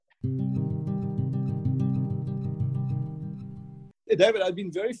David, I've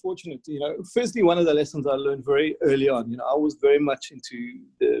been very fortunate. Firstly, one of the lessons I learned very early on, I was very much into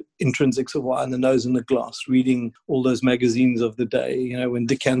the intrinsics of wine, the nose in the glass, reading all those magazines of the day, when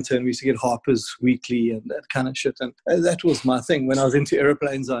Decanter, and we used to get Harper's Weekly and that kind of shit. And that was my thing. When I was into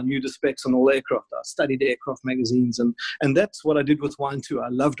airplanes, I knew the specs on all aircraft. I studied aircraft magazines, and that's what I did with wine too. I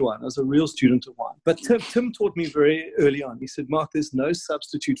loved wine. I was a real student of wine. But Tim taught me very early on. He said, Mark, there's no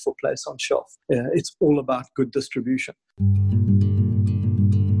substitute for place on shelf. It's all about good distribution.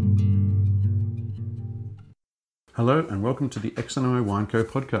 Hello and welcome to the Exanimo Wine Co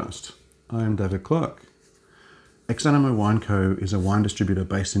podcast. I am David Clark. Exanimo Wine Co is a wine distributor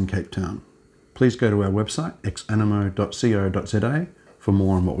based in Cape Town. Please go to our website, exanimo.co.za, for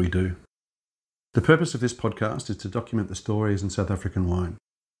more on what we do. The purpose of this podcast is to document the stories in South African wine.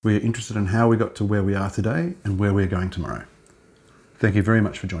 We are interested in how we got to where we are today and where we are going tomorrow. Thank you very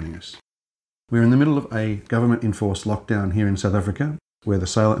much for joining us. We're in the middle of a government-enforced lockdown here in South Africa, where the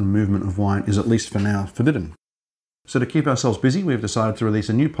sale and movement of wine is, at least for now, forbidden. So to keep ourselves busy, we've decided to release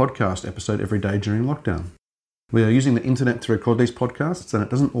a new podcast episode every day during lockdown. We are using the internet to record these podcasts, and it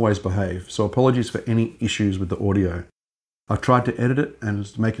doesn't always behave, so apologies for any issues with the audio. I've tried to edit it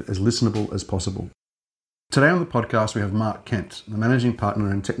and make it as listenable as possible. Today on the podcast, we have Mark Kent, the Managing Partner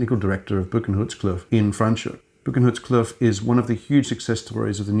and Technical Director of Boekenhoutz-Kloof in Franschhoek. Boekenhoutz-Kloof is one of the huge success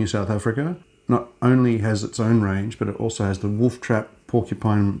stories of the New South Africa. Not only has its own range, but it also has the Wolf Trap,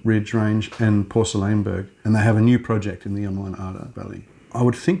 Porcupine Ridge range and Porcelainberg, and they have a new project in the Yamlan-Ada Valley. I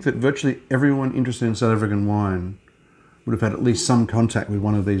would think that virtually everyone interested in South African wine would have had at least some contact with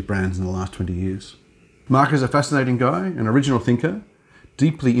one of these brands in the last 20 years. Mark is a fascinating guy, an original thinker,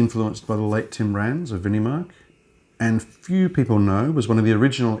 deeply influenced by the late Tim Rands of Vinimark, and few people know was one of the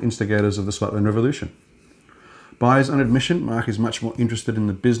original instigators of the Swartland Revolution. By his own admission, Mark is much more interested in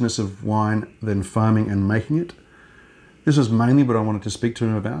the business of wine than farming and making it. This was mainly what I wanted to speak to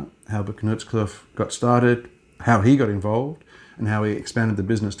him about, how Boekenhoutz-Kloof got started, how he got involved, and how he expanded the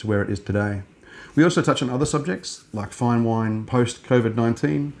business to where it is today. We also touch on other subjects, like fine wine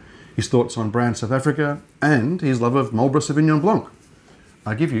post-COVID-19, his thoughts on brand South Africa, and his love of Marlborough Sauvignon Blanc.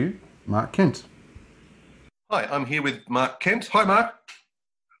 I give you Mark Kent. Hi, I'm here with Mark Kent. Hi, Mark.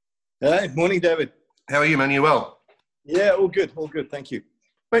 Hey, morning, David. How are you, man? You well? Yeah, all good, thank you.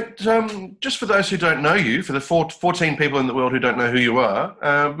 Mate, just for those who don't know you, for the 14 people in the world who don't know who you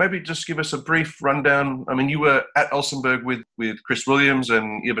are, maybe just give us a brief rundown. I mean, you were at Elsenburg with Chris Williams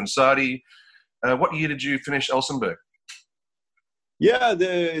and Ibn Sadi. What year did you finish Elsenburg? Yeah,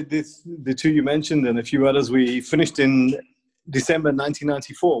 the two you mentioned and a few others, we finished in December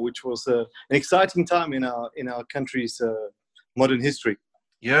 1994, which was an exciting time in our country's modern history.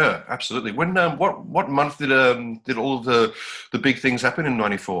 Yeah, absolutely. When what month did all of the big things happen in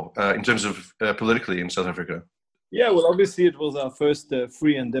 '94 in terms of politically in South Africa? Yeah, well, obviously it was our first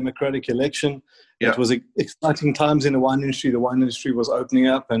free and democratic election. Yeah. It was exciting times in the wine industry. The wine industry was opening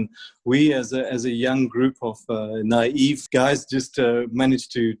up, and we, as a young group of naive guys, just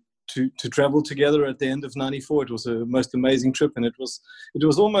managed to travel together at the end of '94. It was a most amazing trip, and it was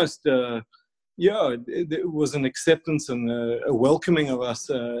almost. It was an acceptance and a welcoming of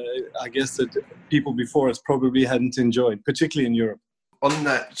us, I guess, that people before us probably hadn't enjoyed, particularly in Europe. On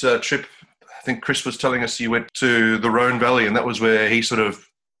that trip, I think Chris was telling us you went to the Rhone Valley, and that was where he sort of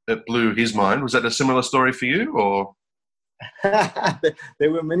it blew his mind. Was that a similar story for you, or? There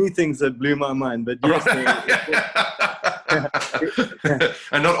were many things that blew my mind, but yes.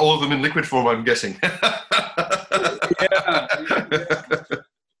 And not all of them in liquid form, I'm guessing. Yeah.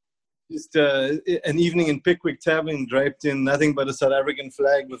 Just an evening in Pickwick Tavern draped in nothing but a South African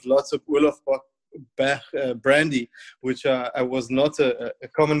flag with lots of Olof Bach brandy, which I was not a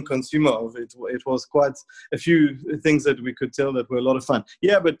common consumer of. It was quite a few things that we could tell that were a lot of fun.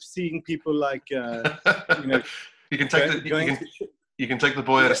 Yeah, but seeing people like, you can take you can take the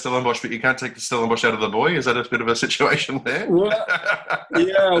boy out of Stellenbosch, but you can't take the Stellenbosch out of the boy. Is that a bit of a situation there? Well,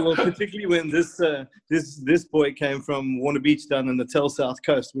 yeah, well, particularly when this boy came from Warner Beach down in the Natal South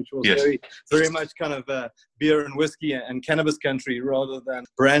Coast, which was very, very much kind of beer and whiskey and cannabis country rather than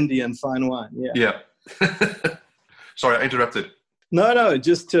brandy and fine wine. Yeah. Sorry, I interrupted. No,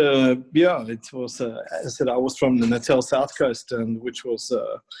 just, it was, as I said, I was from the Natal South Coast, and which was,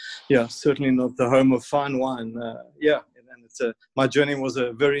 certainly not the home of fine wine. And my journey was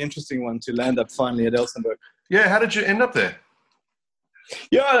a very interesting one to land up finally at Elsenburg. Yeah, how did you end up there?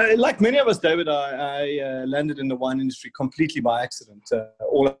 Yeah, like many of us, David, I landed in the wine industry completely by accident.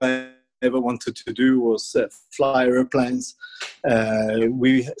 All I ever wanted to do was fly airplanes.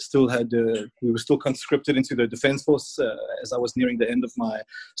 We were still conscripted into the Defence Force as I was nearing the end of my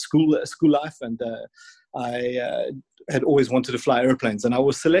school life, and I had always wanted to fly airplanes, and I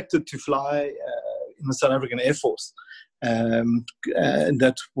was selected to fly in the South African Air Force. And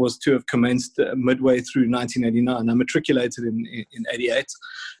that was to have commenced midway through 1989. I matriculated in 88.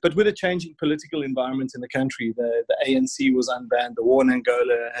 But with a changing political environment in the country, the ANC was unbanned, the war in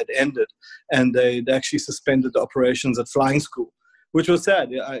Angola had ended, and they'd actually suspended the operations at flying school, which was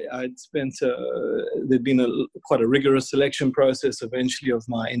sad. I'd spent, there'd been quite a rigorous selection process eventually of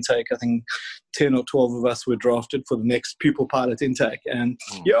my intake. I think 10 or 12 of us were drafted for the next pupil pilot intake. And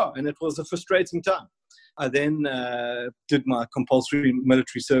and it was a frustrating time. I then did my compulsory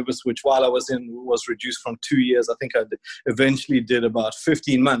military service, which while I was in was reduced from 2 years. I think I eventually did about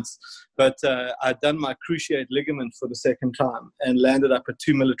 15 months. But I'd done my cruciate ligament for the second time and landed up at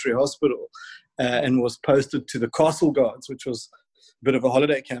 2 military hospital and was posted to the Castle Guards, which was a bit of a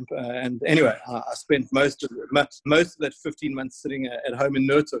holiday camp. And anyway, I spent most of that 15 months sitting at home in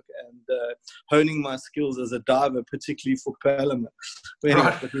Noordhoek and honing my skills as a diver, particularly for Parliament. Anyway,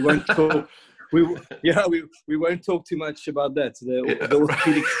 Right. but we won't talk. We won't talk too much about that. The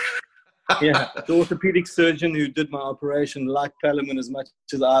orthopedic surgeon who did my operation liked Parliament as much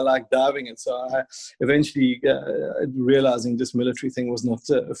as I liked diving it. So I eventually, realizing this military thing was not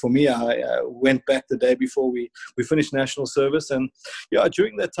for me, I went back the day before we finished national service. And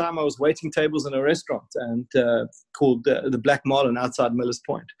during that time, I was waiting tables in a restaurant and called the Black Marlin outside Millers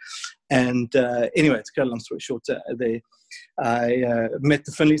Point. And anyway, to cut a long story short, I met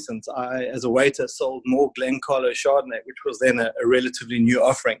the Finlaysons. I, as a waiter, sold more Glencollar Chardonnay, which was then a relatively new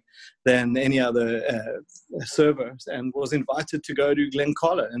offering, than any other server, and was invited to go to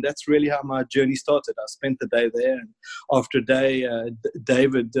Glencollar. And that's really how my journey started. I spent the day there, and after a day,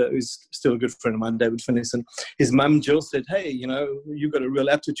 David, who's still a good friend of mine, David Finlayson, his mum Jill said, "Hey, you've got a real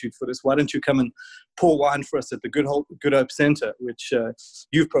aptitude for this. Why don't you come and pour wine for us at the Good Hope Centre," which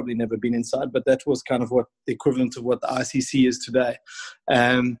you've probably never been inside, but that was kind of what the equivalent of what the ICC is today.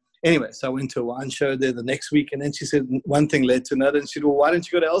 Anyway, so I went to a wine show there the next week, and then she said one thing led to another, and she said, "Well, why don't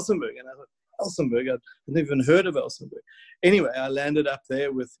you go to Elsenburg?" And I thought, Elsenburg? I'd never even heard of Elsenburg. Anyway, I landed up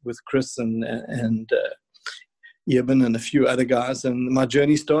there with Chris and Eben and a few other guys, and my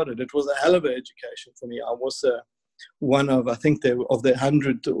journey started. It was a hell of an education for me. I was one of, I think of the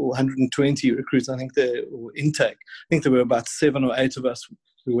 100 or 120 recruits, intake, I think there were about 7 or 8 of us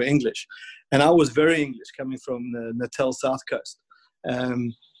who were English. And I was very English, coming from the Natal South Coast.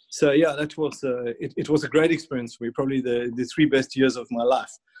 That was it was a great experience for me, probably the 3 best years of my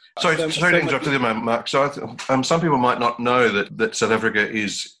life. Sorry to interrupt you there, Mark. So some people might not know that South Africa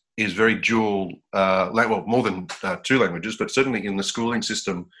is very dual, more than 2 languages, but certainly in the schooling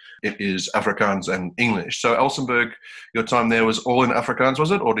system, it is Afrikaans and English. So Elsenburg, your time there was all in Afrikaans, was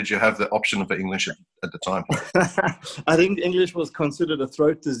it? Or did you have the option for English at the time? I think English was considered a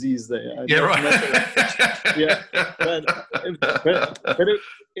throat disease there. Yeah, right. But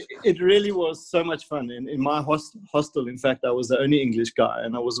it really was so much fun. In my hostel, in fact, I was the only English guy,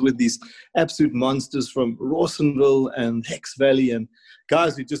 and I was with these absolute monsters from Rawsonville and Hex Valley, and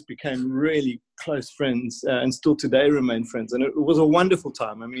guys who just became really close friends and still today remain friends. And it was a wonderful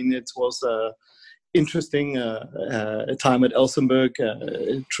time. I mean, it was interesting time at Elsenburg,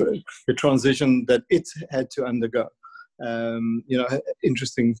 the transition that it had to undergo.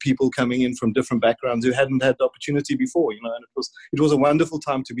 Interesting people coming in from different backgrounds who hadn't had the opportunity before, and it was a wonderful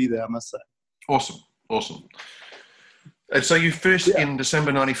time to be there, I must say. Awesome. And so you finished in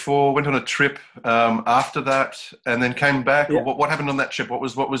December 94, went on a trip after that, and then came back. Yeah. What happened on that trip? What were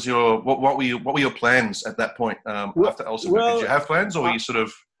your plans at that point after Elsenburg? Did you have plans, or were you sort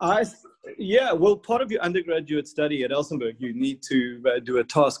of? Part of your undergraduate study at Elsenburg, you need to do a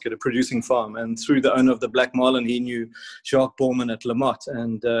task at a producing farm. And through the owner of the Black Marlin, he knew Jacques Borman at Lamott.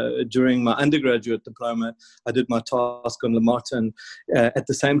 And during my undergraduate diploma, I did my task on Lamott. And at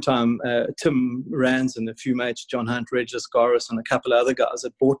the same time, Tim Rands and a few mates, John Hunt, Regis Garis, and a couple of other guys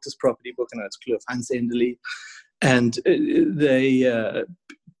had bought this property book, and it's Cliff Hans Enderley. And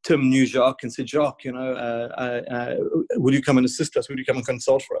Tim knew Jacques and said, "Jacques, would you come and assist us? Would you come and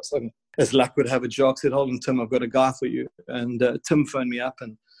consult for us?" And as luck would have it, Jacques said, "Hold on, Tim, I've got a guy for you." And Tim phoned me up,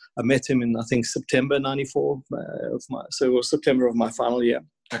 and I met him in, I think, September 94. So it was September of my final year.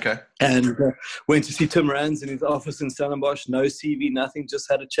 Okay. And went to see Tim Rands in his office in Stellenbosch. No CV, nothing, just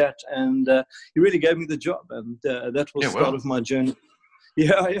had a chat. And he really gave me the job. And that was the start of my journey.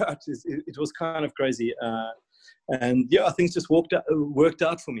 It was kind of crazy. And yeah, things just worked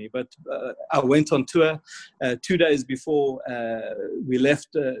out for me. But I went on tour 2 days before we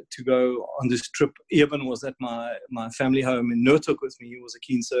left to go on this trip. Eben was at my family home in Noordhoek with me. He was a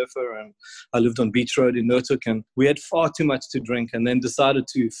keen surfer, and I lived on Beach Road in Noordhoek, and we had far too much to drink, and then decided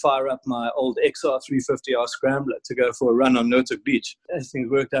to fire up my old XR350R Scrambler to go for a run on Noordhoek Beach. As things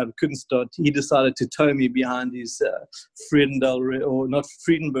worked out, it couldn't start. He decided to tow me behind his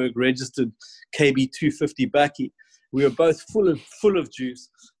Friedenberg registered KB250 Bakkie. We were both full of juice.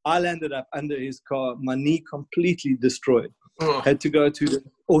 I landed up under his car, my knee completely destroyed. Had to go to the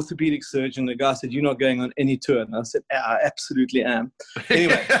orthopedic surgeon. The guy said, "You're not going on any tour." And I said, "I absolutely am."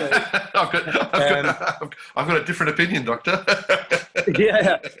 Anyway, so, I've got a different opinion, doctor.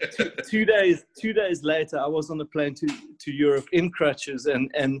 yeah. Two days later, I was on the plane to Europe in crutches,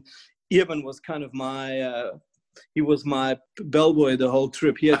 and Eben was kind of he was my bellboy the whole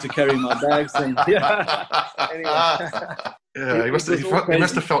trip. He had to carry my bags, and anyway. He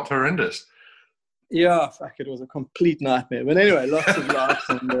must have felt horrendous. Yeah, fuck, it was a complete nightmare. But anyway, lots of laughs,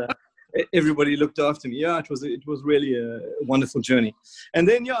 and everybody looked after me. Yeah, it was really a wonderful journey. And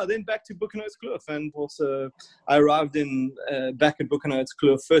then back to Boekenhoutkloof, and also I arrived back at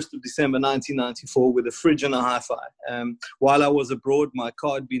Boekenhoutkloof 1st of December 1994 with a fridge and a hi-fi. While I was abroad, my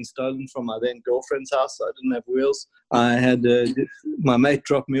car had been stolen from my then girlfriend's house. So I didn't have wheels. I had my mate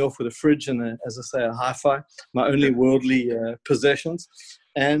drop me off with a fridge and, as I say, a hi-fi. My only worldly possessions.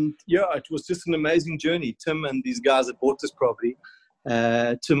 And yeah, it was just an amazing journey. Tim and these guys that bought this property.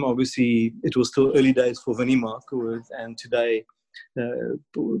 Tim, obviously, it was still early days for Wynniemark, and today,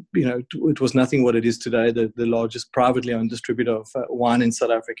 it was nothing what it is today, the largest privately owned distributor of wine in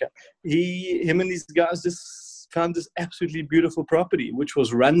South Africa. Him and these guys just found this absolutely beautiful property, which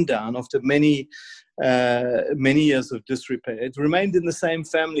was run down after many years of disrepair. It remained in the same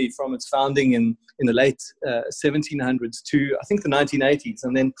family from its founding in the late 1700s to, I think, the 1980s,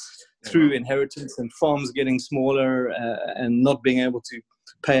 and then through inheritance and farms getting smaller and not being able to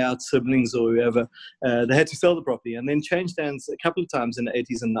pay out siblings or whoever, they had to sell the property, and then changed hands a couple of times in the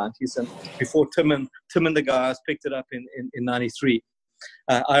 80s and 90s. And before Tim and the guys picked it up in 93,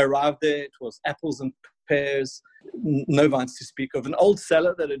 I arrived there. It was apples and pears, no vines to speak of. An old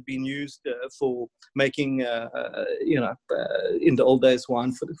cellar that had been used for making, in the old days,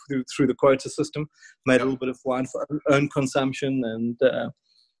 wine through the quota system. Made a little bit of wine for own consumption, and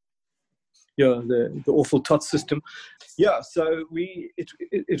the awful tot system. Yeah, so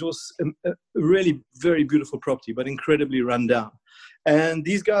it was a really very beautiful property, but incredibly run down. And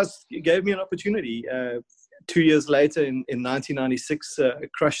these guys gave me an opportunity. 2 years later, in 1996,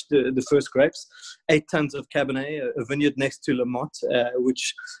 crushed the first grapes, 8 tons of Cabernet, a vineyard next to La Motte,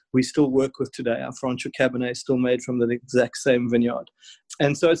 which we still work with today. Our Franche Cabernet is still made from the exact same vineyard.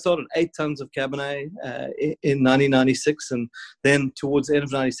 And so it started 8 tons of Cabernet in 1996, and then towards the end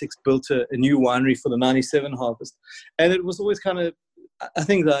of 96, built a new winery for the 97 harvest. And it was always kind of, I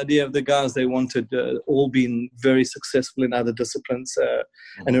think, the idea of the guys, they wanted all been very successful in other disciplines,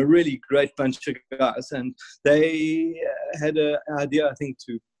 and a really great bunch of guys. And they had an idea, I think,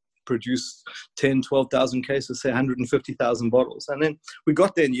 to produce 10, 12,000 cases, say 150,000 bottles. And then we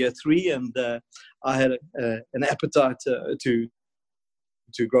got there in year 3, and I had an appetite to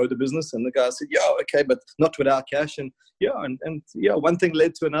grow the business, and the guy said, "Yeah, okay, but not without cash." And one thing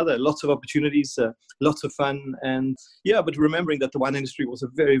led to another. Lots of opportunities, lots of fun, and but remembering that the wine industry was a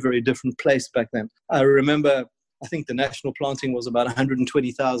very, very different place back then. I remember, I think the national planting was about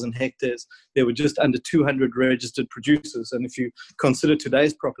 120,000 hectares. There were just under 200 registered producers, and if you consider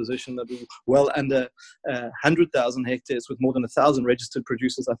today's proposition that we're well under 100,000 hectares with more than 1,000 registered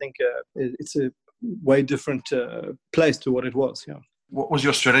producers, I think it's a way different place to what it was. Yeah. What was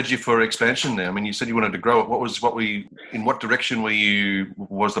your strategy for expansion there? I mean, you said you wanted to grow it. In what direction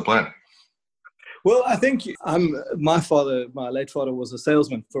was the plan? Well, I think my late father was a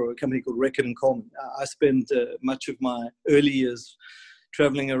salesman for a company called Reckitt and Coleman. I spent much of my early years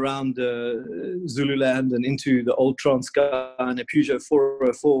traveling around Zululand and into the old Transkei and a Peugeot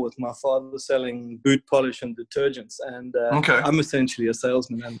 404 with my father selling boot polish and detergents. And I'm essentially a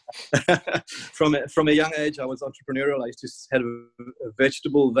salesman. And from a young age, I was entrepreneurial. I used to have a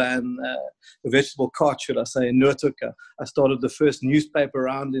vegetable van, a vegetable cart, should I say, in Noordhoek. I started the first newspaper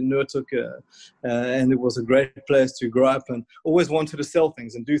round in Noordhoek, and it was a great place to grow up, and always wanted to sell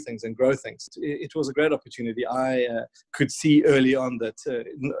things and do things and grow things. It was a great opportunity. I could see early on that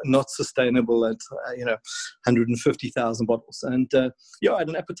not sustainable at 150,000 bottles. And I had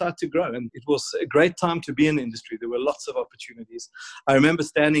an appetite to grow, and it was a great time to be in the industry. There were lots of opportunities. I remember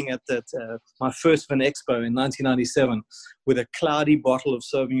standing at that my first Vinexpo in 1997 with a cloudy bottle of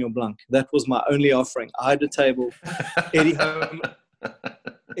Sauvignon Blanc. That was my only offering. I had a table.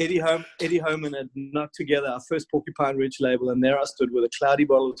 Eddie Homan had knocked together our first Porcupine Ridge label, and there I stood with a cloudy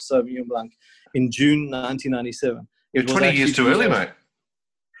bottle of Sauvignon Blanc in June 1997. You're 20 years too early, mate.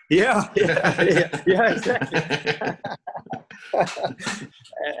 Yeah, exactly.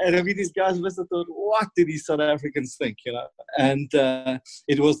 And I mean, these guys must have thought, what do these South Africans think, And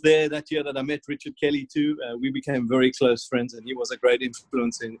it was there that year that I met Richard Kelly too. We became very close friends, and he was a great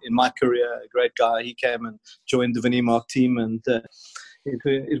influence in my career, a great guy. He came and joined the Vinnie-Mark team, and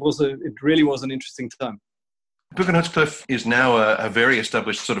it really was an interesting time. Buchenholzkloof is now a very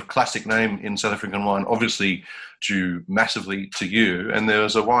established sort of classic name in South African wine, obviously due massively to you. And there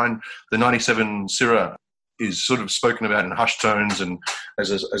was a wine, the 97 Syrah, is sort of spoken about in hushed tones and as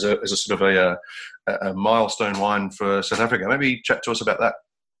a sort of a milestone wine for South Africa. Maybe chat to us about that.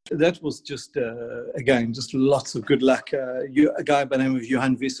 That was just, again, just lots of good luck. A guy by the name of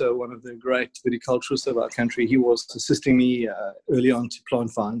Johan Visser, one of the great viticulturists of our country, he was assisting me early on to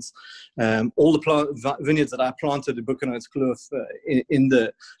plant vines. All the vineyards that I planted at Buchenholzkloof in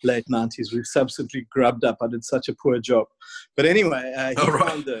the late 90s, we've subsequently grubbed up. I did such a poor job. But anyway,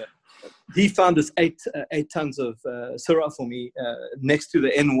 he found this 8 tons of Syrah for me next to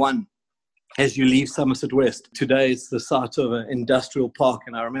the N1. As you leave Somerset West. Today it's the site of an industrial park,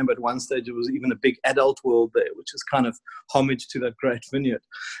 and I remember at one stage it was even a big adult world there, which is kind of homage to that great vineyard.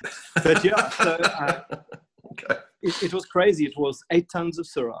 But it was crazy. It was 8 tons of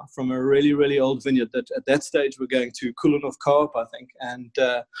Syrah from a really, really old vineyard that at that stage we're going to Koelenhof Co-op, I think, and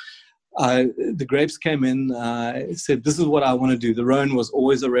the grapes came in. I said, this is what I want to do. The Rhone was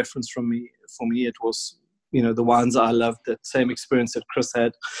always a reference for me. It was, the wines I loved, that same experience that Chris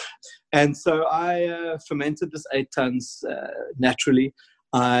had. And so I fermented this 8 tons naturally.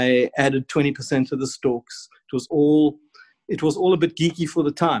 I added 20% of the stalks. It was all a bit geeky for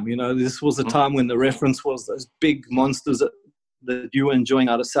the time. This was a time when the reference was those big monsters that you were enjoying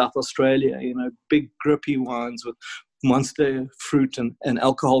out of South Australia, big grippy wines with monster fruit and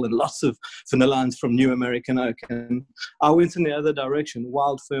alcohol and lots of vanillines from New American Oak. And I went in the other direction,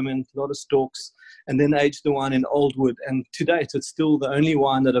 wild ferment, a lot of stalks, and then aged the wine in old wood. And to date, it's still the only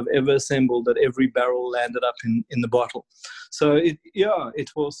wine that I've ever assembled that every barrel landed up in the bottle. So it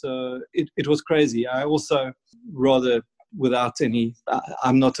was crazy. I also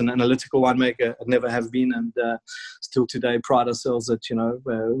I'm not an analytical winemaker. I never have been, and still today pride ourselves that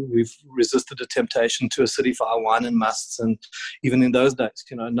we've resisted the temptation to acidify our wine and musts, and even in those days,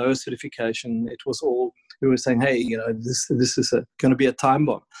 no acidification. It was all, we were saying, hey, this is going to be a time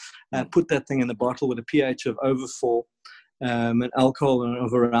bomb. Put that thing in the bottle with a pH of over 4, and alcohol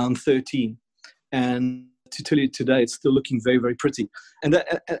of around 13, and to tell you today, it's still looking very, very pretty. And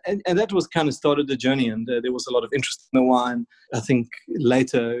that was kind of started the journey, and there was a lot of interest in the wine. I think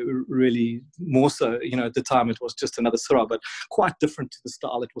later, really more so, at the time it was just another Syrah, but quite different to the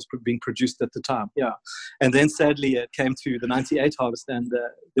style that was being produced at the time. Yeah. And then sadly it came to the 98 harvest, and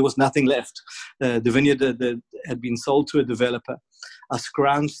there was nothing left. The vineyard that had been sold to a developer. I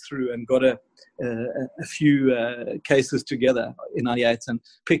scrounged through and got a few cases together in 98 and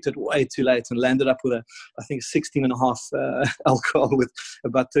picked it way too late and landed up with I think 16.5 alcohol with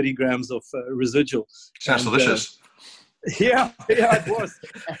about 30 grams of residual. Sounds delicious. Yeah, it was.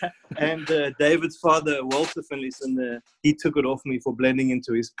 And David's father, Walter Finlayson, he took it off me for blending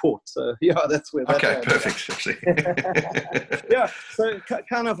into his port. So that's where. Okay, perfect. Actually. Yeah. So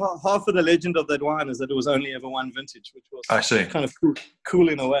kind of half of the legend of that wine is that it was only ever one vintage, which was kind of cool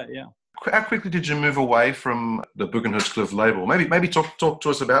in a way. Yeah. How quickly did you move away from the Buchenholzkloof label? Maybe talk to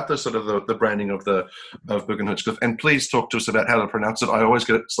us about the sort of the branding of Buchenholzkloof, and please talk to us about how to pronounce it. I always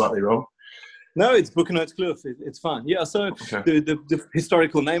get it slightly wrong. No, it's Buchenholzkloof. It's fine. Yeah, so the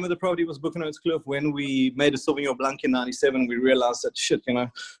historical name of the property was Buchenholzkloof. When we made a Sauvignon Blanc in 97, we realized that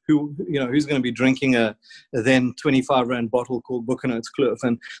who's going to be drinking a then 25 Rand bottle called Buchenholzkloof,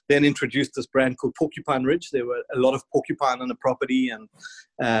 and then introduced this brand called Porcupine Ridge. There were a lot of porcupine on the property, and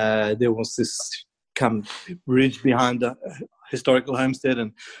there was this ridge behind the historical homestead,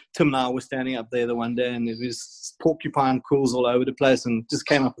 and Tim and I were standing up there the one day, and it was porcupine quills all over the place, and just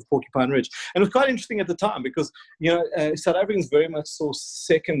came up with Porcupine Ridge. And it was quite interesting at the time because South Africans very much saw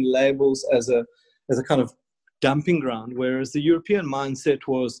second labels as a kind of dumping ground, whereas the European mindset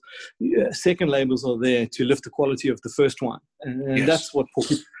was second labels are there to lift the quality of the first one, and that's what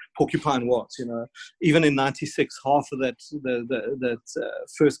Porcupine was. Even in '96, half of that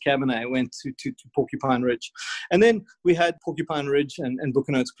first Cabernet went to Porcupine Ridge, and then we had Porcupine Ridge and Book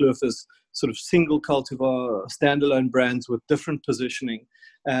and Oates Kloof as sort of single cultivar, standalone brands with different positioning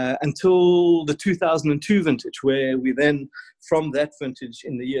until the 2002 vintage, where we then, from that vintage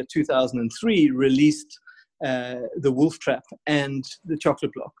in the year 2003, released the Wolf Trap and the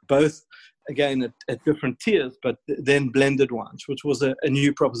Chocolate Block, both again at different tiers, but then blended wines, which was a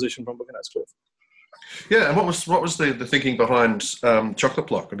new proposition from Book and Oates Kloof. Yeah, and what was the thinking behind Chocolate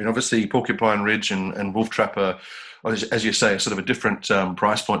Block? I mean, obviously Porcupine Ridge and Wolf Trap are, as you say, sort of a different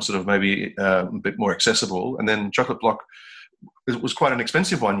price point, sort of maybe a bit more accessible. And then Chocolate Block was quite an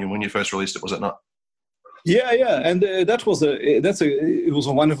expensive one when you first released it, was it not? Yeah, and it was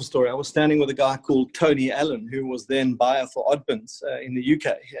a wonderful story. I was standing with a guy called Tony Allen, who was then buyer for Oddbins in the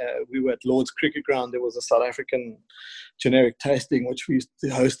UK. We were at Lord's Cricket Ground. There was a South African generic tasting, which we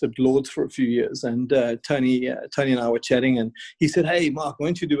hosted Lord's for a few years. And Tony and I were chatting, and he said, "Hey, Mark, why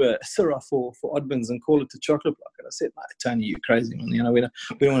don't you do a Syrah for Oddbins and call it the Chocolate Block?" And I said, "No, Tony, you're crazy, man. We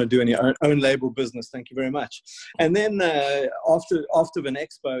don't want to do any own label business. Thank you very much." And then after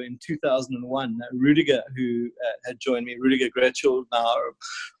Vinexpo in 2001, Rudiger, who had joined me, Rudiger Gretschel now,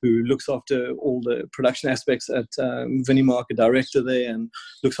 who looks after all the production aspects at Vinimark, a director there, and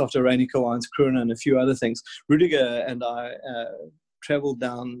looks after Reinecker Wines, Corona, and a few other things. Rudiger and I traveled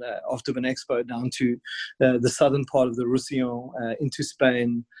down after Vinexpo down to the southern part of the Roussillon into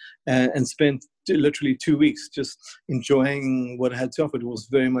Spain and spent literally 2 weeks just enjoying what I had to offer. It was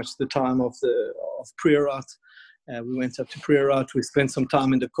very much the time of Priorat. We went up to Priorat. We spent some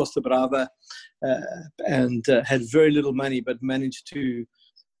time in the Costa Brava and had very little money, but managed to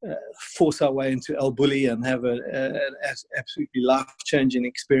force our way into El Bulli and have an absolutely life-changing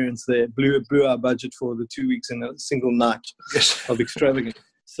experience there. Blew our budget for the 2 weeks in a single night of extravagance.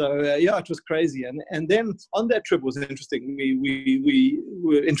 So, it was crazy. And then on that trip was interesting. We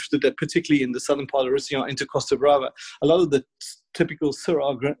were interested that particularly in the southern part of Roussillon into Costa Brava, a lot of the typical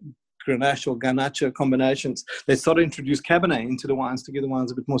Syrah Grenache or Garnacha combinations, they started to introduce Cabernet into the wines to give the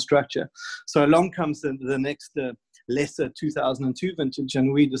wines a bit more structure. So along comes the next lesser 2002 vintage,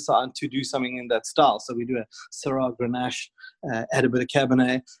 and we decided to do something in that style. So we do a Syrah Grenache, add a bit of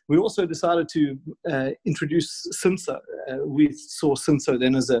Cabernet. We also decided to introduce Cinsault. We saw Cinsault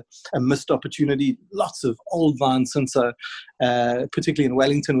then as a missed opportunity. Lots of old vine Cinsault, particularly in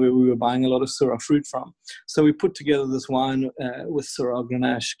Wellington, where we were buying a lot of Syrah fruit from. So we put together this wine with Syrah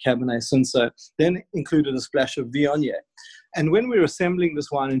Grenache, Cabernet, Cinsault, then included a splash of Viognier. And when we were assembling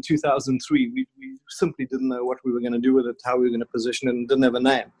this wine in 2003, we simply didn't know what we were going to do with it, how we were going to position it, and didn't have a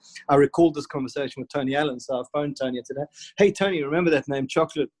name. I recalled this conversation with Tony Allen, so I phoned Tony and said, "Hey, Tony, remember that name,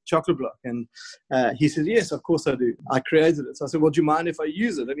 Chocolate Block?" And he said, "Yes, of course I do. I created it." So I said, "Well, do you mind if I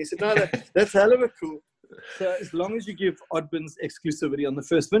use it?" And he said, "No, that's hell of a cool. So as long as you give Oddbins exclusivity on the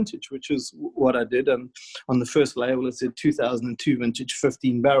first vintage," which is what I did, and on the first label it said 2002 vintage,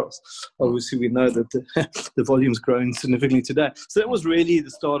 15 barrels. Obviously, we know that the volume's growing significantly today. So that was really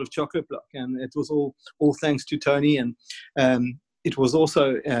the start of Chocolate Block, and it was all thanks to Tony. And it was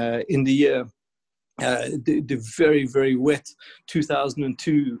also in the year, the very, very wet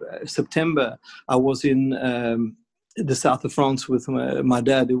 2002 September, I was in the south of France with my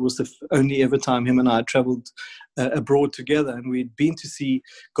dad. It was the only ever time him and I traveled abroad together, and we'd been to see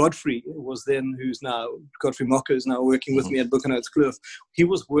Godfrey. Godfrey Mocco is now working with me at Book and Oates Kloof. He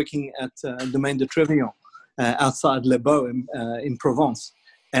was working at Domaine de Trevillon outside Les Baux in Provence,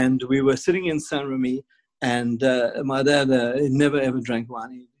 and we were sitting in Saint-Remy, and my dad never ever drank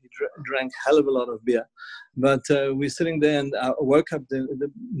wine. He drank a hell of a lot of beer, but we're sitting there, and I woke up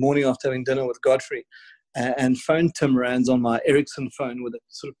the morning after having dinner with Godfrey and phoned Tim Rands on my Ericsson phone with a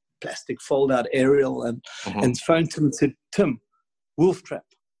sort of plastic fold-out aerial, and phoned Tim and said, "Tim, Wolf Trap."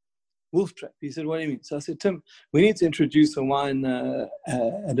 He said, "What do you mean?" So I said, "Tim, we need to introduce a wine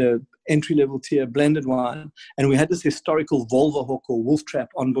at a entry-level tier, blended wine." And we had this historical Wolverhoek or Wolf Trap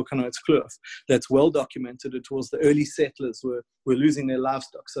on Book and Oates Kloof that's well documented. It was the early settlers were losing their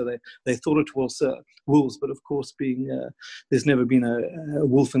livestock, so they thought it was wolves. But of course, being there's never been a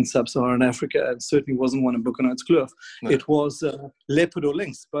wolf in sub-Saharan Africa, and certainly wasn't one in Book and Oates Kloof. No. It was leopard or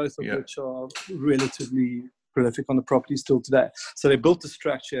lynx, both of which are relatively prolific on the property still today. So they built the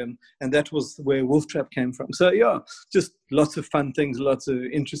structure, and that was where Wolf Trap came from. So just lots of fun things, lots of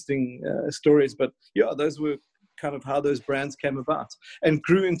interesting stories. But those were kind of how those brands came about and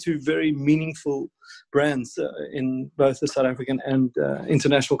grew into very meaningful brands in both the South African and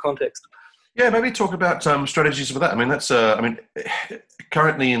international context. Yeah, maybe talk about strategies for that. I mean, that's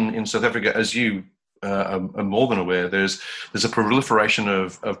currently in South Africa, as you are more than aware, there's a proliferation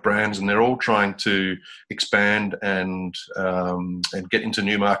of brands, and they're all trying to expand and get into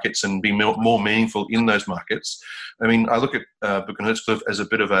new markets and be more meaningful in those markets. I mean, I look at Buchan-Hertzcliffe as a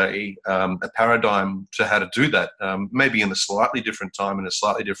bit of a paradigm to how to do that, maybe in a slightly different time, in a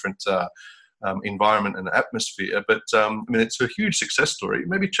slightly different environment and atmosphere. But I mean, it's a huge success story.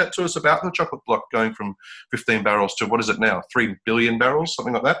 Maybe chat to us about the chocolate block going from 15 barrels to, what is it now, 3 billion barrels,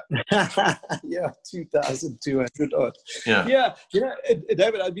 something like that? Yeah, 2,200 odd. Yeah.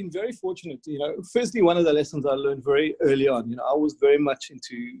 David, I've been very fortunate. Firstly, one of the lessons I learned very early on, I was very much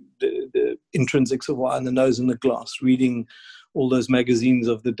into the intrinsics of wine, the nose in the glass, reading all those magazines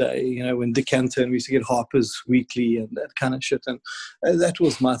of the day, when Decanter, and we used to get Harper's Weekly and that kind of shit. And that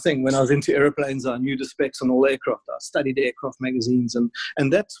was my thing. When I was into airplanes, I knew the specs on all aircraft. I studied aircraft magazines.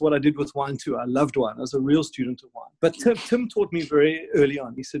 And that's what I did with wine too. I loved wine. I was a real student of wine. But Tim taught me very early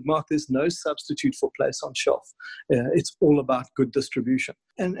on. He said, Mark, there's no substitute for place on shelf. It's all about good distribution.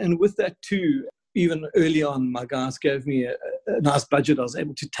 And with that too, even early on, my guys gave me a nice budget. I was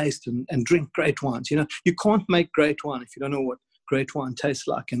able to taste and drink great wines. You can't make great wine if you don't know what great wine tastes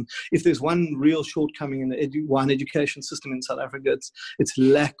like. And if there's one real shortcoming in the wine education system in South Africa, it's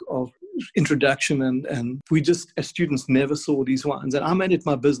lack of introduction. And we just, as students, never saw these wines. And I made it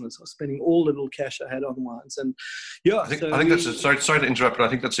my business. I was spending all the little cash I had on wines. And I think that's sorry to interrupt, but I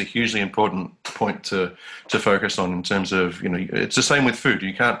think that's a hugely important point to focus on in terms of, it's the same with food.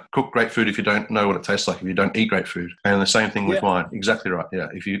 You can't cook great food if you don't know what it tastes like, if you don't eat great food. And the same thing with wine. Exactly right. Yeah.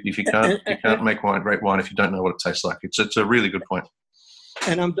 If you can't make great wine if you don't know what it tastes like. It's a really good point.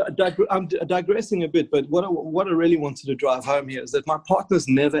 And I'm digressing a bit, but what I really wanted to drive home here is that my partners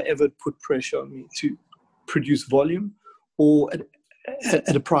never ever put pressure on me to produce volume or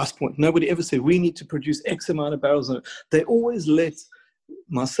at a price point. Nobody ever said we need to produce X amount of barrels. They always let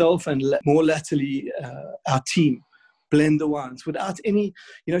myself and more latterly our team blend the wines without any,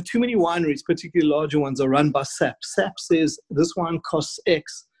 too many wineries, particularly larger ones, are run by SAP. SAP says this wine costs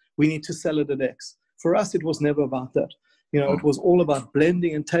X, we need to sell it at X. For us, it was never about that. It was all about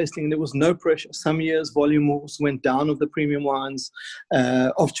blending and tasting, and there was no pressure. Some years, volume went down of the premium wines.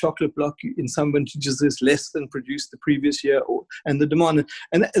 Of Chocolate Block, in some vintages, there's less than produced the previous year, and the demand.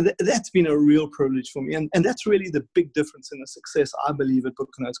 And that's been a real privilege for me. And that's really the big difference in the success, I believe, at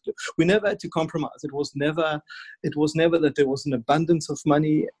Buchan-Hertzcliffe. We never had to compromise. It was never that there was an abundance of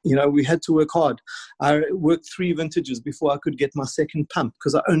money. We had to work hard. I worked 3 vintages before I could get my second pump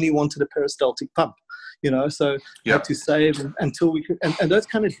because I only wanted a peristaltic pump. So you had to save until we could, and those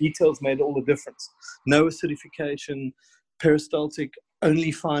kind of details made all the difference. No acidification, peristaltic,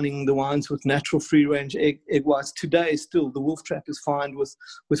 only finding the wines with natural free-range egg whites. Today, still, the Wolf Trap is fined with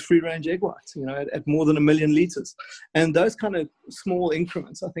free-range egg whites, at more than 1 million liters. And those kind of small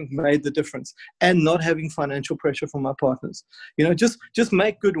increments, I think, made the difference. And not having financial pressure from my partners. Just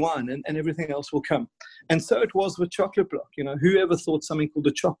make good wine and everything else will come. And so it was with Chocolate Block. Whoever thought something called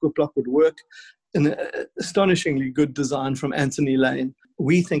the Chocolate Block would work? An astonishingly good design from Anthony Lane.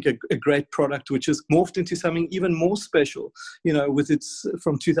 We think a great product, which has morphed into something even more special, with its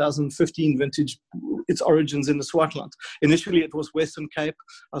from 2015 vintage, its origins in the Swartland. Initially, it was Western Cape.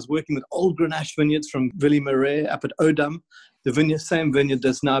 I was working with old Grenache vineyards from Willie Marais up at Odam, the same vineyard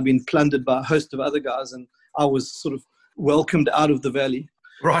that's now been plundered by a host of other guys, and I was sort of welcomed out of the valley.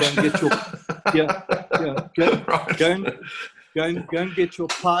 Right. Go and get your, Go and get your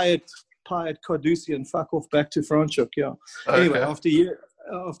pie at Carducci and fuck off back to Franschhoek. Yeah. Okay. Anyway, after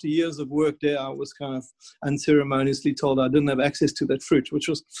years of work there, I was kind of unceremoniously told I didn't have access to that fruit, which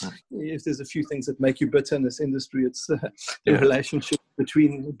was, if there's a few things that make you bitter in this industry, it's the relationship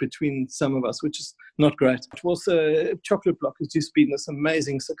between some of us, which is not great. It was Chocolate Block has just been this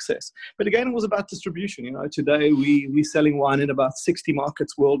amazing success. But again, it was about distribution. Today we're selling wine in about 60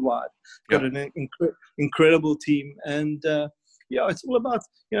 markets worldwide. Got an incredible team, and it's all about,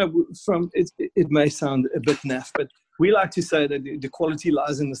 it may sound a bit naff, but we like to say that the quality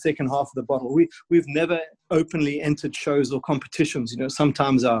lies in the second half of the bottle. We've never openly entered shows or competitions.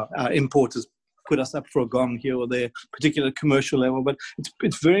 Sometimes our importers put us up for a gong here or there, particular commercial level, but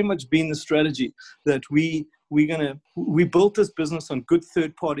it's very much been the strategy that we built this business on good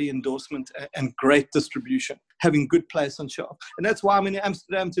third-party endorsement and great distribution, having good place on shelf. And that's why I'm in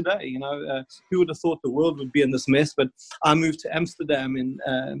Amsterdam today. Who would have thought the world would be in this mess? But I moved to Amsterdam in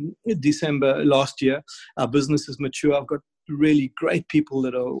December last year. Our business is mature. I've got really great people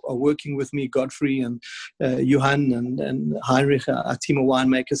that are working with me, Godfrey and Johan and Heinrich, our team of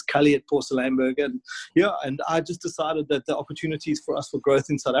winemakers, Cully at Porcelainberg. And I just decided that the opportunities for us for growth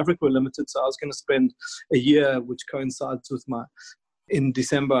in South Africa were limited. So I was going to spend a year, which coincides with my in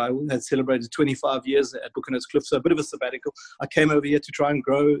December, I had celebrated 25 years at Buchanan's Cliff, so a bit of a sabbatical. I came over here to try and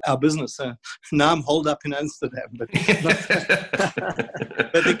grow our business. Now I'm holed up in Amsterdam, but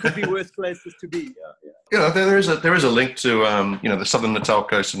but they could be worse places to be. There is a link to the southern Natal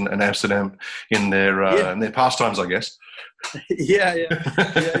coast and Amsterdam in their pastimes, I guess. Yeah.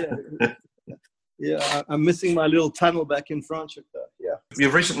 Yeah, I'm missing my little tunnel back in Franschhoek, though. Yeah.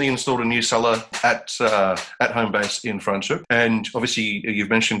 You've recently installed a new cellar at home base in Franschhoek, and obviously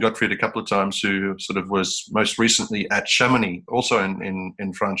you've mentioned Gottfried a couple of times, who sort of was most recently at Chamonix, also in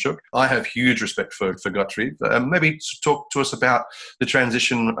Franschhoek. I have huge respect for Gottfried. Maybe talk to us about the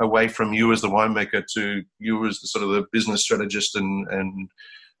transition away from you as the winemaker to you as the sort of the business strategist and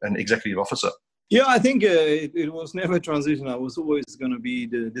executive officer. Yeah, I think it was never a transition. I was always going to be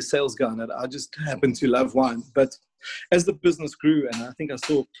the sales guy. And I just happened to love wine. But as the business grew, and I think I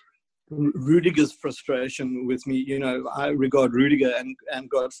saw Rudiger's frustration with me, I regard Rudiger and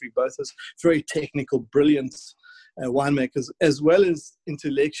Gottfried both as very technical, brilliant winemakers, as well as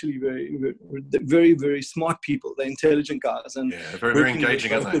intellectually very, very smart people. They're intelligent guys. And very, very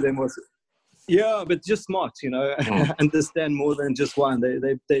engaging, aren't they? Yeah, but just smart, understand more than just wine.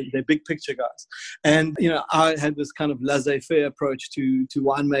 They're big picture guys. And, I had this kind of laissez-faire approach to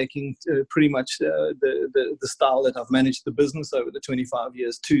winemaking, pretty much the style that I've managed the business over the 25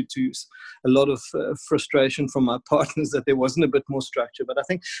 years, to a lot of frustration from my partners that there wasn't a bit more structure. But I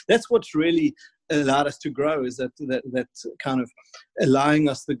think that's what's really allowed us to grow, is that kind of allowing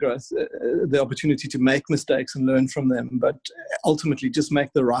us the growth, the opportunity to make mistakes and learn from them, but ultimately just make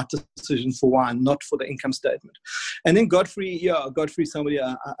the right decision for wine, not for the income statement. And then Godfrey, somebody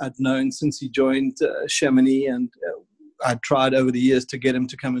I'd known since he joined Chamonix, and I tried over the years to get him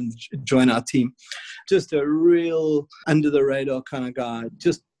to come and join our team. Just a real under the radar kind of guy,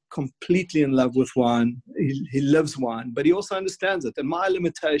 just completely in love with wine. He loves wine, but he also understands it. And my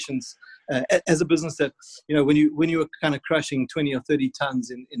limitations as a business that, when you were kind of crushing 20 or 30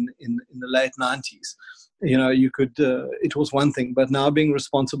 tons in the late 90s, you could, it was one thing, but now being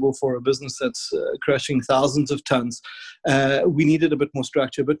responsible for a business that's crushing thousands of tons, we needed a bit more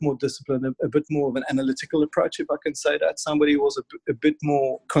structure, a bit more discipline, a bit more of an analytical approach, if I can say that. Somebody who was a bit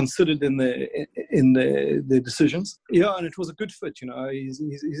more considered in the decisions. Yeah, and it was a good fit. He's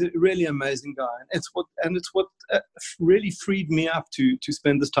a really amazing guy, and it's what really freed me up to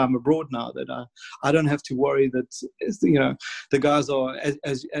spend this time abroad now, that I don't have to worry that the guys are,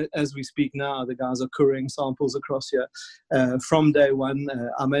 as we speak now, the guys are couriering samples across here from day one.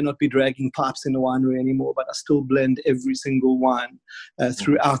 I may not be dragging pipes in the winery anymore, but I still blend every single wine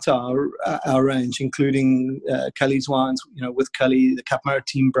throughout our range, including Cully's wines, with Cully, the Cap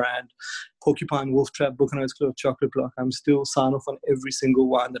Maritime brand, Porcupine, Wolf Trap, Buchanan's Cliff, Chocolate Block. I'm still sign off on every single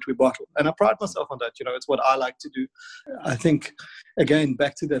wine that we bottle. And I pride myself on that. It's what I like to do. I think, again,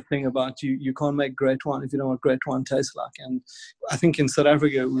 back to that thing about you can't make great wine if you don't know what great wine tastes like. And I think in South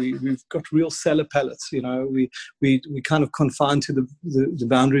Africa, we've got real cellar palates. We kind of confined to the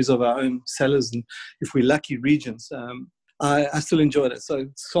boundaries of our own cellars, and if we're lucky, regions. I still enjoy that. So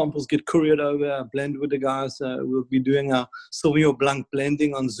samples get couriered over, I blend with the guys. We'll be doing our Sauvignon Blanc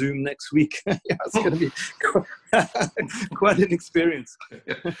blending on Zoom next week. It's going to be quite an experience.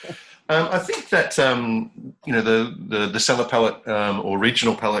 I think that, the cellar palate or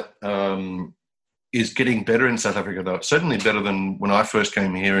regional palate is getting better in South Africa, though. It's certainly better than when I first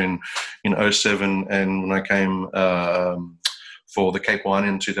came here in 2007, and when I came for the Cape Wine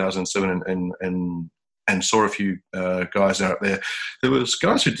in 2007 and saw a few guys out there. There was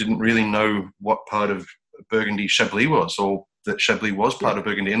guys who didn't really know what part of Burgundy Chablis was, or that Chablis was part of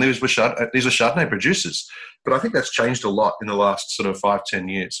Burgundy. And these were Chardonnay producers. But I think that's changed a lot in the last sort of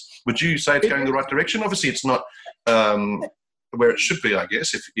 5-10 years. Would you say it's going in the right direction? Obviously, it's not where it should be, I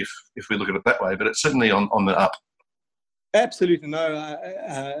guess, if we look at it that way. But it's certainly on the up. Absolutely. No,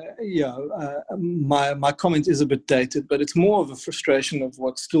 my comment is a bit dated, but it's more of a frustration of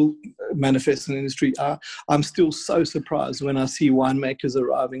what still manifests in the industry. I'm still so surprised when I see winemakers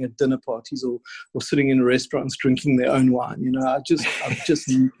arriving at dinner parties or sitting in restaurants drinking their own wine. I've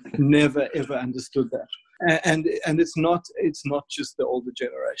just never, ever understood that. And it's not just the older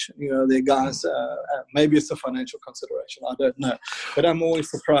generation. They're guys, maybe it's a financial consideration, I don't know. But I'm always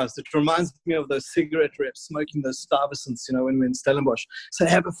surprised. It reminds me of those cigarette reps smoking those Stuyvesants, when we're in Stellenbosch. So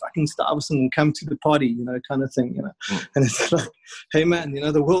have a fucking Stuyvesant and come to the party, kind of thing, And it's like, hey man,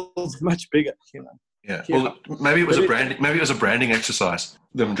 the world's much bigger, Yeah. Well, maybe it was a branding exercise,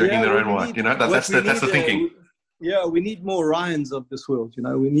 them drinking their own wine. That's the thinking. Yeah, we need more Ryans of this world.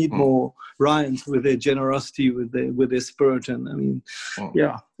 We need more Ryans with their generosity, with their spirit, and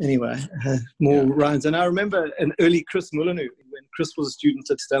anyway, more Ryans. And I remember an early Chris Molyneux, when Chris was a student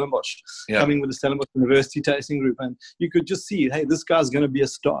at Stellenbosch, Yeah. coming with the Stellenbosch University tasting group, and you could just see, hey, this guy's going to be a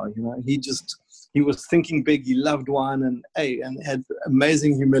star. He was thinking big. He loved wine and had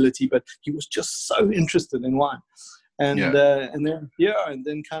amazing humility, but he was just so interested in wine. And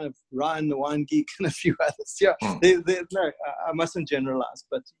then kind of Ryan, the wine geek, and a few others. Yeah, no, I mustn't generalize,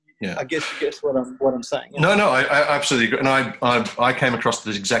 but I guess you guess what I'm saying. No, I absolutely agree. And I came across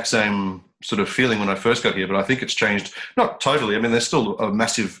the exact same sort of feeling when I first got here, but I think it's changed, not totally. I mean, there's still a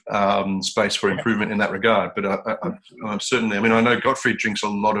massive space for improvement in that regard, but I'm certainly, I mean, I know Gottfried drinks a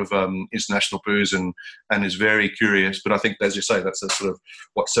lot of international booze and is very curious, but I think, as you say, that's sort of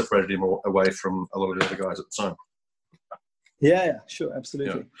what separated him away from a lot of the other guys at the time. Yeah, sure,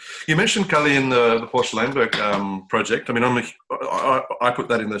 absolutely. Yeah. You mentioned Cully in the Porcellaneberg project. I mean, I put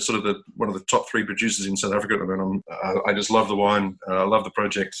that in the sort of one of the top 3 producers in South Africa. I mean, I just love the wine. I love the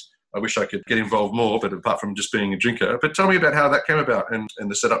project. I wish I could get involved more, but apart from just being a drinker. But tell me about how that came about and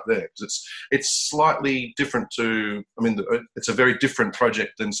the setup there, because it's slightly different to. I mean, it's a very different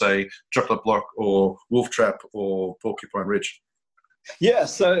project than, say, Chocolate Block or Wolf Trap or Porcupine Ridge. Yeah,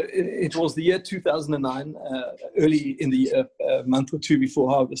 so it was the year 2009, early in the year, a month or two before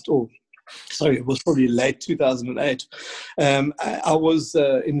harvest, it was probably late 2008. I was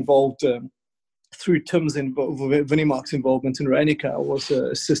involved through Tim's Vinniemark's involvement in Reinicke. I was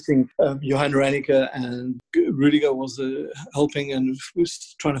assisting Johan Reinicke, and Rudiger was helping and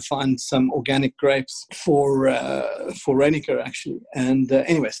was trying to find some organic grapes for Reinicke, actually. And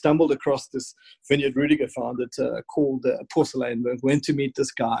anyway, stumbled across this vineyard Rudiger founded called Porcellaneberg. Went to meet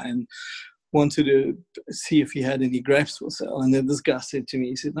this guy and wanted to see if he had any grapes for sale. And then this guy said to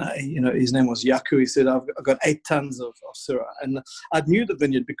me, he said, no, his name was Jaco. He said, I've got 8 tons of Syrah. And I knew the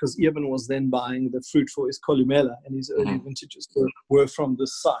vineyard because Eben was then buying the fruit for his Columella, and his early vintages were from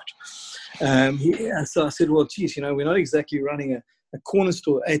this site. So I said, well, geez, we're not exactly running a corner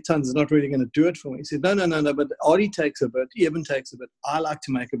store. 8 tons is not really going to do it for me. He said, no, but Artie takes a bit, Eben takes a bit. I like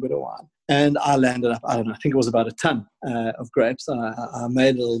to make a bit of wine. And I landed up, I don't know, I think it was about a ton of grapes. I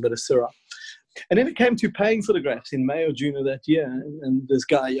made a little bit of Syrah. And then it came to paying for the grapes in May or June of that year. And this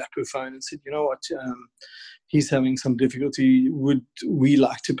guy, Jaco, phoned and said, you know what, he's having some difficulty. Would we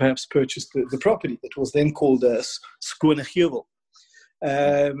like to perhaps purchase the property? It was then called Skone Gevel.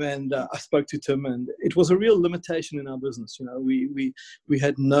 And I spoke to Tim, and it was a real limitation in our business. We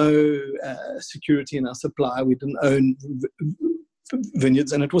had no security in our supply. We didn't own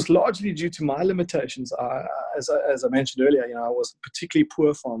vineyards, and it was largely due to my limitations. As I mentioned earlier, I was a particularly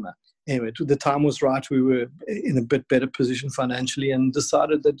poor farmer. Anyway, the time was right. We were in a bit better position financially and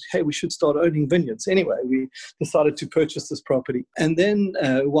decided that, hey, we should start owning vineyards. Anyway, we decided to purchase this property. And then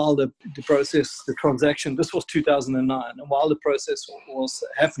while the transaction, this was 2009, and while the process was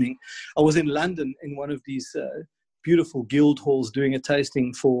happening, I was in London in one of these beautiful guild halls doing a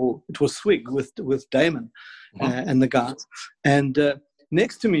tasting it was Swig with Damon and the guys. And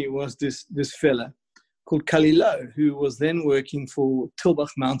next to me was this fella called Cully Lowe, who was then working for Tilbach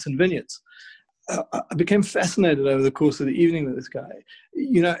Mountain Vineyards. I became fascinated over the course of the evening with this guy.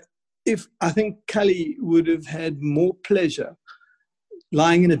 If I think Cully would have had more pleasure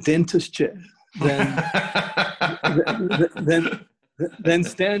lying in a dentist chair than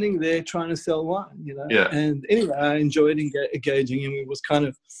standing there trying to sell wine, Yeah. And anyway, I enjoyed engaging him. He was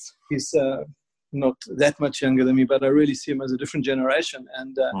he's not that much younger than me, but I really see him as a different generation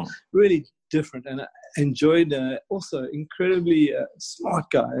and really different. And I enjoyed also incredibly smart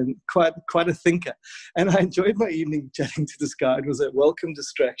guy and quite a thinker. And I enjoyed my evening chatting to this guy. It was a welcome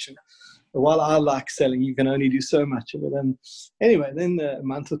distraction. While I like selling, you can only do so much of it. And anyway, then a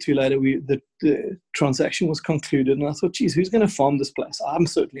month or two later, the transaction was concluded. And I thought, geez, who's going to farm this place? I'm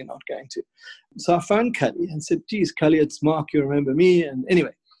certainly not going to. So I phoned Cully and said, geez, Cully, it's Mark. You remember me? And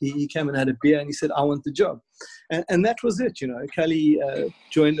anyway, he came and had a beer and he said, I want the job. And that was it. Cully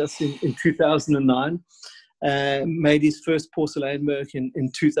joined us in 2009, made his first Porcellaneberg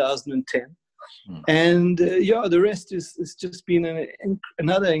in 2010. And the rest is just been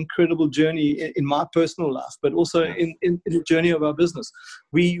another incredible journey in my personal life, but also in the journey of our business.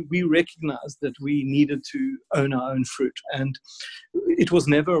 We recognized that we needed to own our own fruit, and it was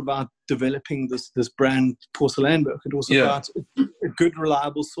never about developing this brand Porcellaneberg. It was about a good,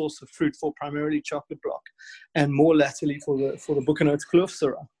 reliable source of fruit for primarily Chocolate Block, and more latterly for the Boek & Oats Kloof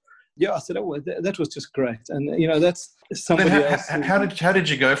Syrah. Yeah, I said, that was just great. And, that's somebody else. How did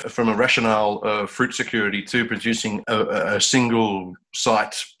you go from a rationale fruit security to producing a single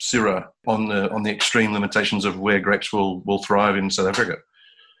site Syrah on the extreme limitations of where grapes will thrive in South Africa?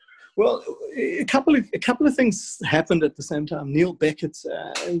 Well, a couple of things happened at the same time. Neil Beckett,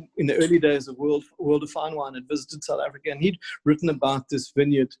 in the early days of World of Fine Wine, had visited South Africa, and he'd written about this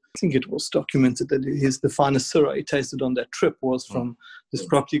vineyard. I think it was documented that the finest Syrah he tasted on that trip was from this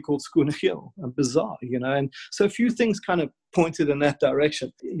property called Schooner Hill. Bizarre, and so a few things kind of pointed in that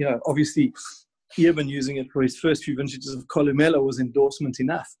direction. Obviously, Eben using it for his first few vintages of Columella was endorsement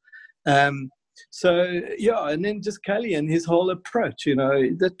enough. And then just Kelly and his whole approach,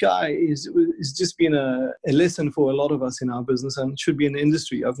 that guy is just been a lesson for a lot of us in our business and should be in the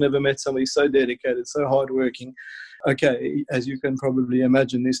industry. I've never met somebody so dedicated, so hardworking. Okay, as you can probably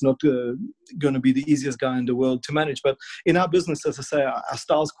imagine, he's not going to be the easiest guy in the world to manage. But in our business, as I say, our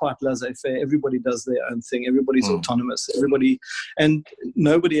style's quite laissez-faire. Everybody does their own thing. Everybody's autonomous. And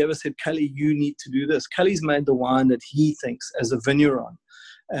nobody ever said, Kelly, you need to do this. Kelly's made the wine that he thinks as a vigneron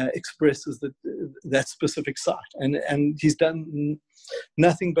expresses that specific site, and he's done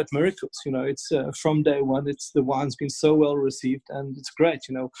nothing but miracles. It's from day one. The wine's been so well received, and it's great.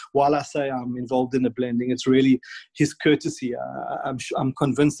 While I say I'm involved in the blending, it's really his courtesy. I'm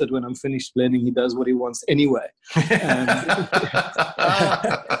convinced that when I'm finished blending, he does what he wants anyway.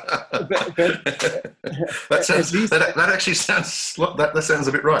 That actually sounds that sounds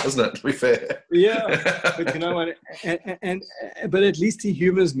a bit right, doesn't it? To be fair. Yeah, but but at least he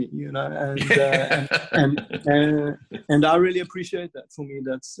humors me, and I really appreciate that. For me,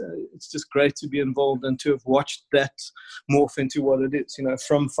 it's just great to be involved and to have watched that morph into what it is.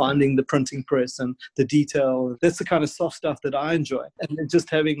 From finding the printing press and the detail. That's the kind of soft stuff that I enjoy, and then just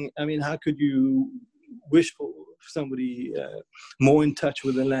having. How could you wish for somebody more in touch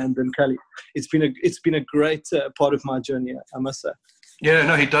with the land than Kelly? It's been a great part of my journey, I must say. Yeah,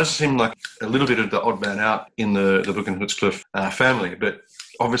 no, he does seem like a little bit of the odd man out in the Buchan-Hootscliff family, but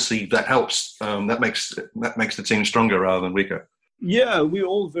obviously that helps. That makes the team stronger rather than weaker. Yeah, we're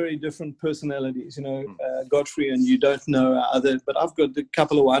all very different personalities, Godfrey, and you don't know other, but I've got a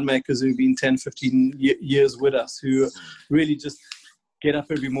couple of winemakers who've been 10, 15 years with us who really just get up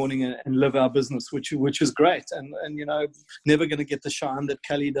every morning and live our business, which is great. And never going to get the shine that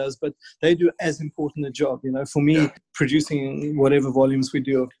Kelly does, but they do as important a job. For me, producing whatever volumes we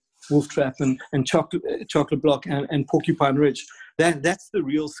do of Wolf Trap and Chocolate Block and Porcupine Ridge, that's the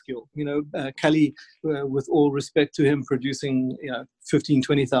real skill. Kelly, with all respect to him, producing 15,000,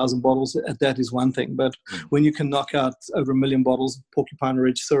 20,000 bottles at that is one thing, but when you can knock out over 1 million bottles of Porcupine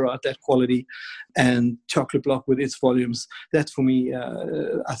Ridge Syrah at that quality and Chocolate Block with its volumes, that for me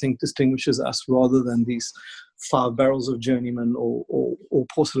I think distinguishes us rather than these 5 barrels of Journeyman or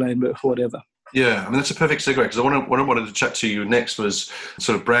Porcelain or whatever. Yeah, that's a perfect segue, because what I wanted to chat to you next was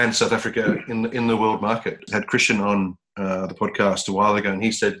sort of brand South Africa in the world market. I had Christian on the podcast a while ago, and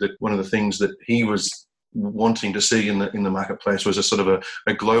he said that one of the things that he was wanting to see in the marketplace was a sort of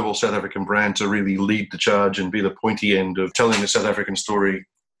a global South African brand to really lead the charge and be the pointy end of telling the South African story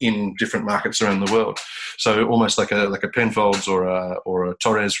in different markets around the world. So almost like a Penfolds or a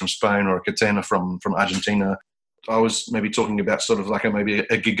Torres from Spain or a Catena from Argentina. I was maybe talking about sort of like maybe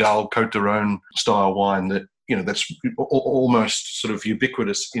a Gigal Côte d'Rhône style wine that, that's almost sort of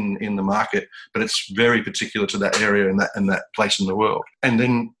ubiquitous in the market, but it's very particular to that area and that place in the world. And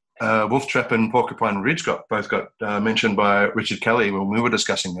then Wolf Trap and Porcupine Ridge both got mentioned by Richard Kelly when we were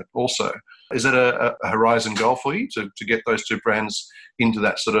discussing it also. Is that a horizon goal for you to get those two brands into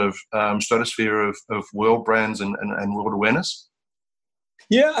that sort of stratosphere of world brands and world awareness?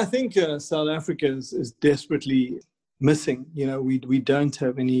 Yeah, I think South Africa is desperately missing. We don't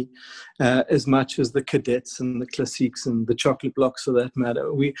have any as much as the Cadets and the Classiques and the Chocolate Blocks for that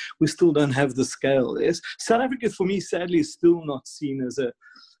matter. We still don't have the scale. South Africa, for me, sadly, is still not seen as a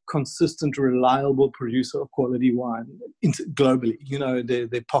consistent, reliable producer of quality wine globally.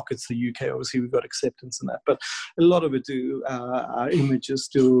 Their pockets, the UK, obviously we've got acceptance in that, but a lot of it our image is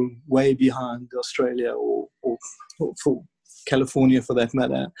still way behind Australia or for California for that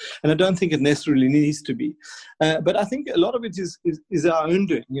matter, and I don't think it necessarily needs to be, but I think a lot of it is our own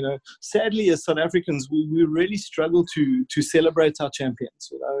doing. Sadly, as South Africans, we really struggle to celebrate our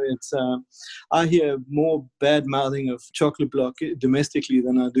champions. It's I hear more bad mouthing of Chocolate Block domestically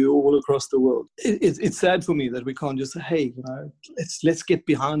than I do all across the world. It's sad for me that we can't just say, hey, let's get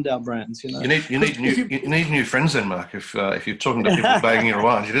behind our brands. You need new friends then, Mark. If you're talking to people bagging your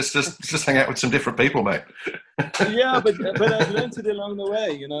wines, you just hang out with some different people, mate. Yeah, but I've learned it along the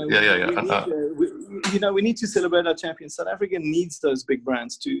way. We need to celebrate our champions. South Africa needs those big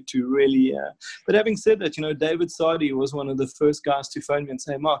brands to really. But having said that, David Sardi was one of the first guys to phone me and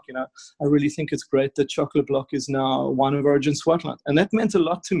say, Mark, I really think it's great that Chocolate Block is now Wine of Origin Swartland, and that meant a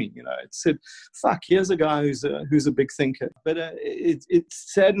lot to me. It said, fuck, here's a guy who's a big thinker. But it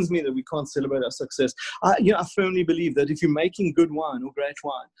saddens me that we can't celebrate our success. I firmly believe that if you're making good wine or great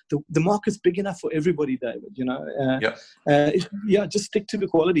wine, the market's big enough for everybody, David. Just stick to the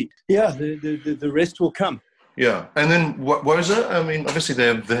quality. Yeah, the rest will come. Yeah, and then Woza, I mean, obviously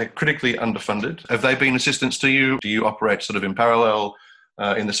they're critically underfunded. Have they been assistants to you? Do you operate sort of in parallel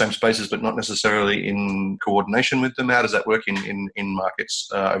in the same spaces, but not necessarily in coordination with them? How does that work in markets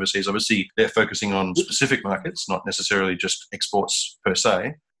overseas? Obviously, they're focusing on specific markets, not necessarily just exports per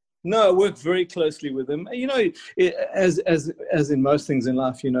se. No, I work very closely with them. As in most things in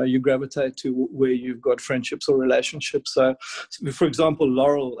life, you gravitate to where you've got friendships or relationships. So, for example,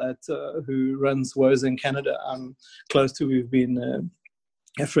 Laurel who runs Woza in Canada, I'm close to. We've been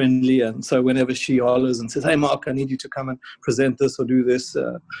friendly, and so whenever she hollers and says, "Hey, Mark, I need you to come and present this or do this,"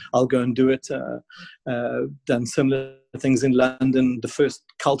 I'll go and do it. Done similar things in London. The first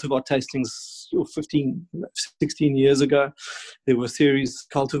cultivar tastings 15, 16 years ago. There were series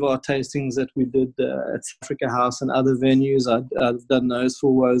cultivar tastings that we did at Africa House and other venues. I've done those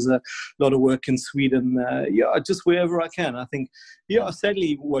for Woza. A lot of work in Sweden. Just wherever I can. I think,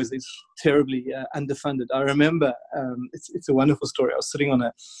 sadly, Woza is terribly underfunded. I remember, it's a wonderful story. I was sitting on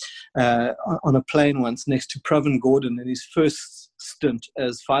a plane once next to Pravin Gordhan in his first stint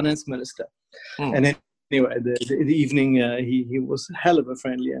as finance minister. And then anyway, the evening, he was hell of a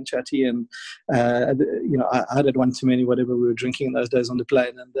friendly and chatty, and I had one too many, whatever we were drinking in those days on the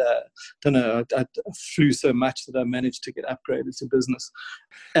plane, and I flew so much that I managed to get upgraded to business.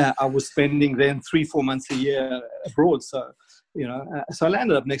 I was spending then 3-4 months a year abroad, so so I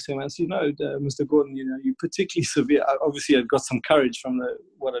landed up next to him and I said, Mr. Gordhan, you're particularly severe. Obviously, I'd got some courage from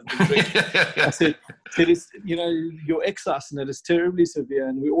what I'd been drinking. I said, your excise in it is terribly severe,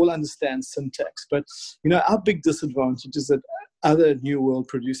 and we all understand syntax. But, our big disadvantage is that other New World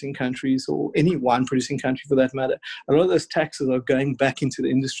producing countries, or any wine producing country for that matter, a lot of those taxes are going back into the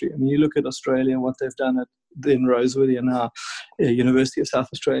industry. I mean, you look at Australia and what they've done in Rosewood and now University of South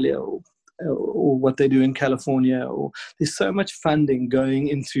Australia, or what they do in California, or there's so much funding going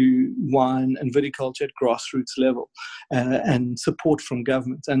into wine and viticulture at grassroots level and support from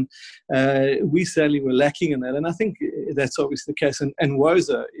government. And we sadly were lacking in that. And I think that's obviously the case. And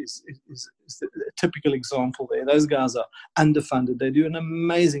Woza is a typical example there. Those guys are underfunded. They do an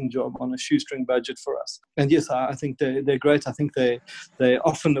amazing job on a shoestring budget for us. And yes, I think they're great. I think they're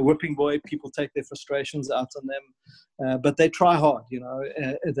often the whipping boy. People take their frustrations out on them. But they try hard,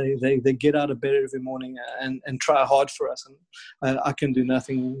 they get out of bed every morning and try hard for us. And I can do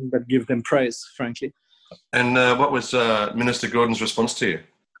nothing but give them praise, frankly. And what was Minister Gordhan's response to you?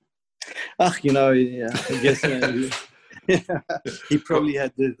 I guess he probably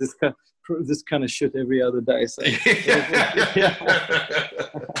had this kind of shit every other day. So.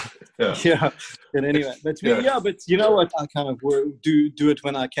 Yeah. But anyway, but you know what? I kind of do it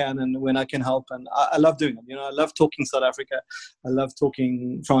when I can and when I can help, and I love doing it. I love talking South Africa. I love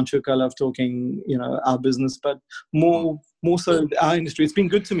talking Franschhoek. I love talking, our business, but more so our industry. It's been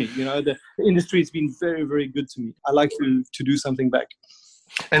good to me. The industry has been very, very good to me. I like to do something back.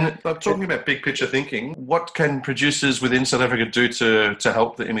 And talking about big picture thinking, what can producers within South Africa do to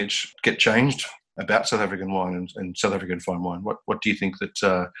help the image get changed about South African wine and South African fine wine? What do you think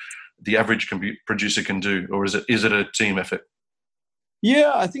that the average producer can do, or is it a team effort?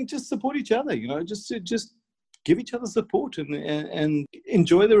 Yeah, I think just support each other. Just give each other support and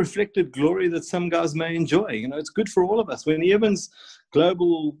enjoy the reflected glory that some guys may enjoy. It's good for all of us. When Evans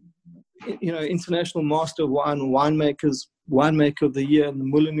Global, International Master of Wine, Winemaker of the Year, and the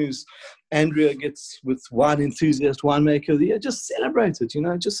Mullinoo's Andrea gets with Wine Enthusiast Winemaker of the Year, just celebrate it.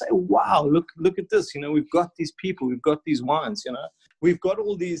 Just say, wow, look at this. We've got these people, we've got these wines. We've got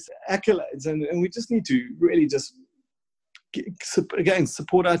all these accolades, and we just need to really just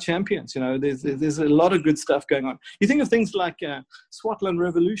support our champions. There's a lot of good stuff going on. You think of things like Swartland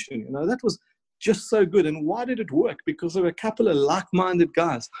Revolution. That was just so good. And why did it work? Because there were a couple of like-minded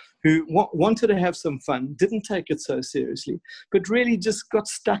guys who wanted to have some fun, didn't take it so seriously, but really just got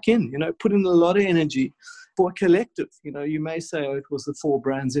stuck in, put in a lot of energy for a collective. You may say, it was the 4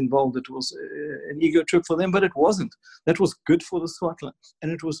 brands involved. It was an ego trip for them, but it wasn't. That was good for the Swartland,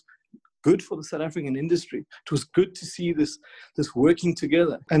 and it was good for the South African industry. It was good to see this working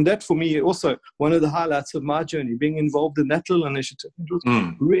together. And that, for me, also one of the highlights of my journey, being involved in that little initiative. It was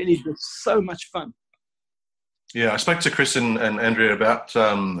really just so much fun. Yeah, I spoke to Chris and Andrea about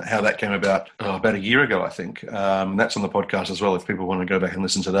how that came about a year ago, I think. That's on the podcast as well if people want to go back and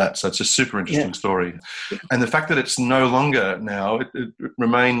listen to that. So it's a super interesting story. And the fact that it's no longer now, it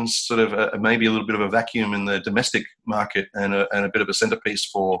remains sort of maybe a little bit of a vacuum in the domestic market and a bit of a centerpiece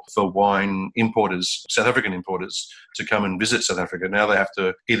for wine importers, South African importers, to come and visit South Africa. Now they have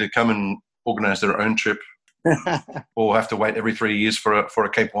to either come and organise their own trip or have to wait every 3 years for a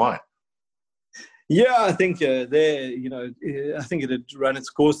Cape wine. Yeah, I think I think it had run its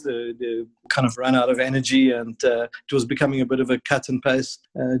course. The kind of ran out of energy, and it was becoming a bit of a cut and paste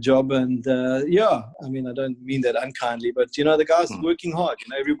job. And I mean, I don't mean that unkindly, but the guys are working hard.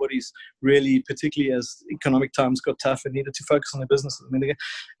 Everybody's really, particularly as economic times got tough and needed to focus on their businesses. I mean,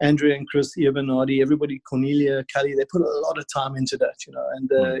 Andrea and Chris, Eben, Adi, everybody, Cornelia, Kelly, they put a lot of time into that.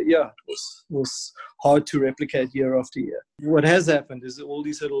 And it was hard to replicate year after year. What has happened is all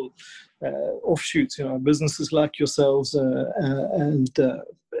these little offshoots, businesses like yourselves and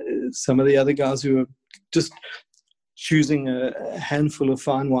some of the other guys who are just choosing a handful of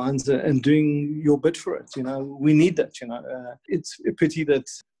fine wines and doing your bit for it. We need that. It's a pity that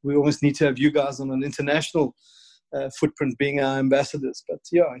we almost need to have you guys on an international footprint being our ambassadors, but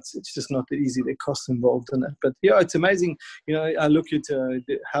it's just not that easy. There are costs involved in that, but it's amazing. I look at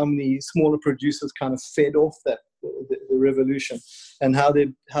how many smaller producers kind of fed off that the revolution and how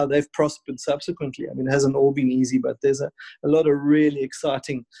they've prospered subsequently. I mean, it hasn't all been easy, but there's a lot of really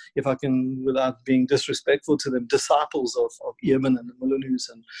exciting, if I can, without being disrespectful to them, disciples of Eben and the Molyneux,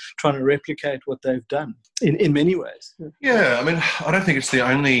 and trying to replicate what they've done in many ways. Yeah, I mean, I don't think it's the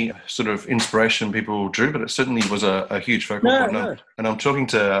only sort of inspiration people drew, but it certainly was a huge focal point. No. And I'm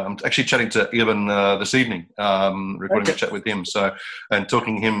actually chatting to Eben this evening, recording a chat with him. So, and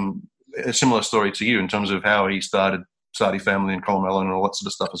talking him a similar story to you in terms of how he started Sardi family and Columella and all that sort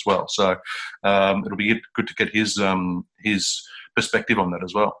of stuff as well. So it'll be good to get his perspective on that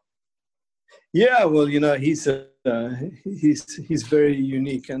as well. Yeah, well, he's very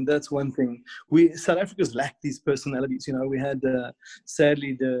unique, and that's one thing. South Africa's lacked these personalities. We had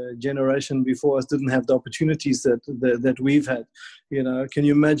sadly the generation before us didn't have the opportunities that we've had. Can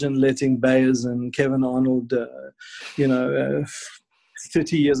you imagine letting Bayers and Kevin Arnold,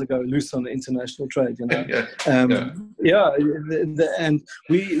 30 years ago, loose on the international trade, and those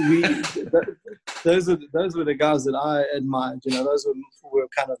were the guys that I admired. Those were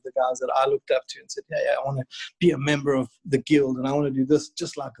kind of the guys that I looked up to and said, "Hey, I want to be a member of the guild, and I want to do this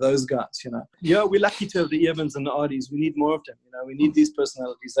just like those guys." We're lucky to have the Evans and the Ardis. We need more of them. We need these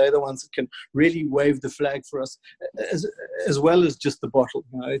personalities. They're the ones that can really wave the flag for us, as well as just the bottle.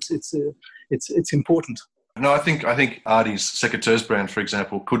 It's important. No, I think Artie's Secateurs brand, for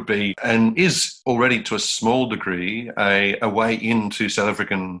example, could be and is already to a small degree a way into South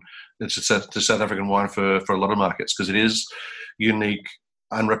African wine for a lot of markets, because it is unique,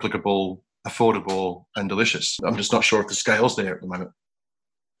 unreplicable, affordable, and delicious. I'm just not sure if the scale's there at the moment.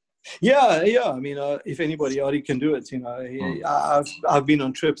 Yeah. I mean, if anybody, Adi can do it. I've been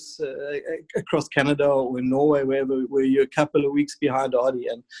on trips across Canada or in Norway, where you're a couple of weeks behind Adi,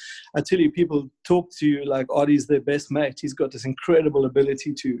 and I tell you, people talk to you like Adi's their best mate. He's got this incredible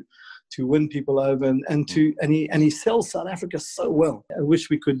ability to win people over, and he sells South Africa so well. I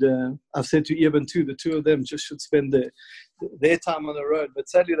wish we could. I've said to Eben too, the two of them just should spend their time on the road, but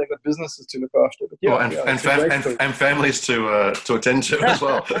sadly they've got businesses to look after. But and families to attend to as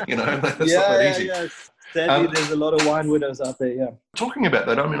well. That's not that easy. Yeah. Sadly, there's a lot of wine widows out there. Yeah. Talking about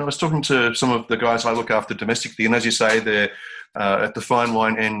that, I mean, I was talking to some of the guys I look after domestically, and as you say, they're at the fine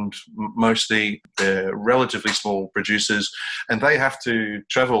wine end mostly. They're relatively small producers, and they have to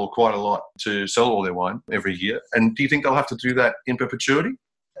travel quite a lot to sell all their wine every year. And do you think they'll have to do that in perpetuity?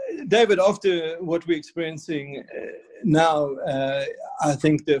 David, after what we're experiencing now, I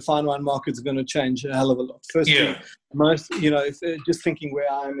think the fine wine market's going to change a hell of a lot. Firstly, if just thinking where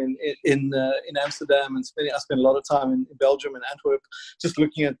I'm in Amsterdam, and I spend a lot of time in Belgium and Antwerp, just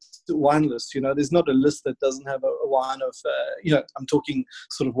looking at the wine lists. There's not a list that doesn't have a wine of, I'm talking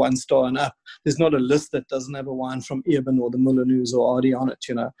sort of 1 star and up. There's not a list that doesn't have a wine from Eben or the Molyneux or Adi on it.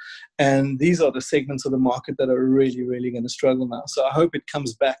 And these are the segments of the market that are really, really going to struggle now. So I hope it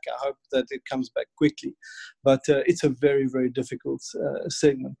comes back. I hope that it comes back quickly. But it's a very, very difficult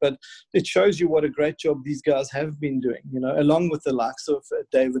segment. But it shows you what a great job these guys have been doing, along with the likes of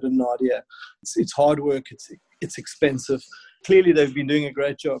David and Nadia. It's hard work. It's expensive. Clearly, they've been doing a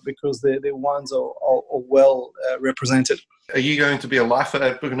great job because their wines are well represented. Are you going to be a lifer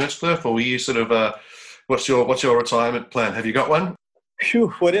at Bug & Hurstcliffe, or are you sort of what's your retirement plan? Have you got one?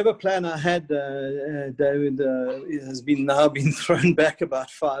 Whatever plan I had, David, has been thrown back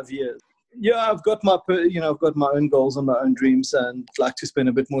about 5 years. Yeah, I've got I've got my own goals and my own dreams, and I'd like to spend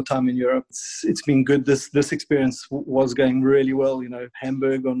a bit more time in Europe. It's been good. This experience was going really well.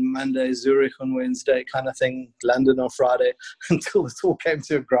 Hamburg on Monday, Zurich on Wednesday, kind of thing. London on Friday, until it all came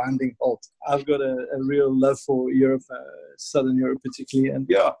to a grinding halt. I've got a real love for Europe, Southern Europe particularly, and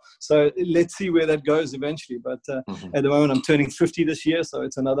so let's see where that goes eventually. But at the moment, I'm turning 50 this year, so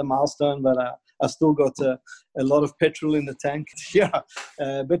it's another milestone. But I still got a lot of petrol in the tank.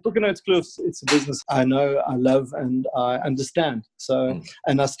 But Boekenhout's Kloof, it's a business I know, I love, and I understand. So,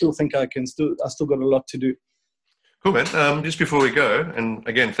 and I still think I still got a lot to do. Cool, man. Just before we go, and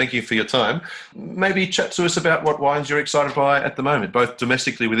again, thank you for your time, maybe chat to us about what wines you're excited by at the moment, both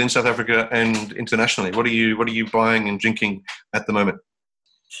domestically within South Africa and internationally. What are you buying and drinking at the moment?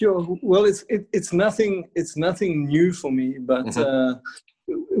 Sure. Well, it's nothing new for me, but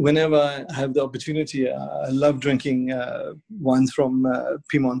whenever I have the opportunity, I love drinking wines from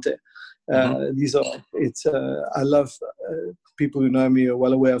Piemonte. I love people who know me are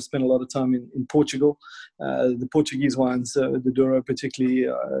well aware I've spent a lot of time in Portugal. The Portuguese wines, the Douro particularly,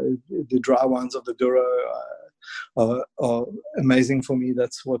 the dry wines of the Douro are amazing for me.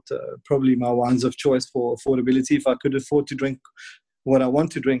 That's what probably my wines of choice for affordability. If I could afford to drink what I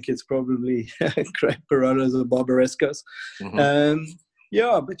want to drink, it's probably Great Barolos or Barbarescos.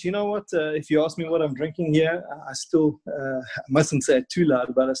 But you know what? If you ask me what I'm drinking here, I still I mustn't say it too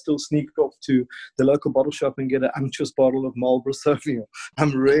loud, but I still sneak off to the local bottle shop and get an unctuous bottle of Marlborough Sauvignon.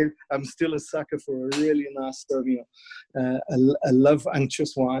 I'm still a sucker for a really nice Sauvignon. I love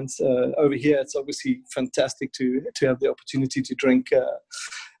unctuous wines. Over here, it's obviously fantastic to have the opportunity to drink.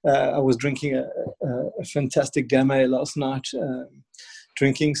 I was drinking a fantastic Gamay last night.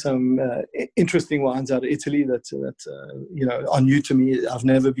 Drinking some interesting wines out of Italy that are new to me. I've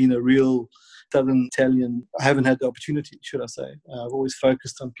never been a real Southern Italian. I haven't had the opportunity, should I say. I've always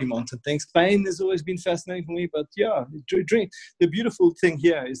focused on Piedmont and things. Spain has always been fascinating for me, but drink. The beautiful thing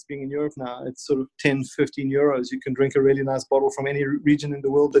here is being in Europe now, it's sort of 10, 15 euros. You can drink a really nice bottle from any region in the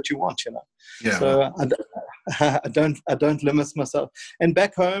world that you want, Yeah. So I don't limit myself. And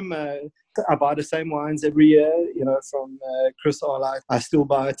back home, I buy the same wines every year, from Chris Arlight. I still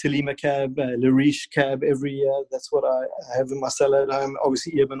buy Telima Cab, Le Riche Cab every year. That's what I have in my cellar at home.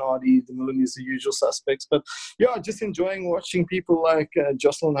 Obviously, Ebenhardi, the Milanese, the usual suspects. But just enjoying watching people like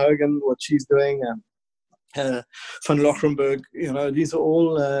Jocelyn Hogan, what she's doing, Van Lochrenberg, these are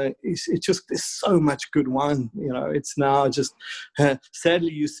all, it's just, there's so much good wine, it's now just,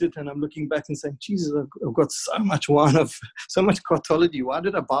 sadly you sit and I'm looking back and saying, Jesus, I've got so much wine, so much cartology, why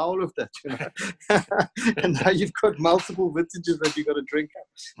did I buy all of that, and now you've got multiple vintages that you've got to drink.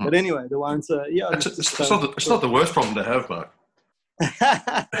 But anyway, the wines are, it's not the worst problem to have, Mark.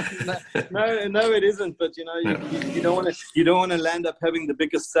 no, it isn't. But you don't want to land up having the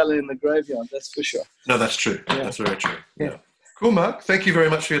biggest cellar in the graveyard. That's for sure. No, that's true. Yeah. That's very true. Yeah. Cool, Mark. Thank you very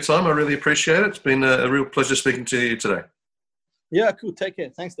much for your time. I really appreciate it. It's been a real pleasure speaking to you today. Yeah, cool. Take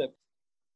care. Thanks, Dave.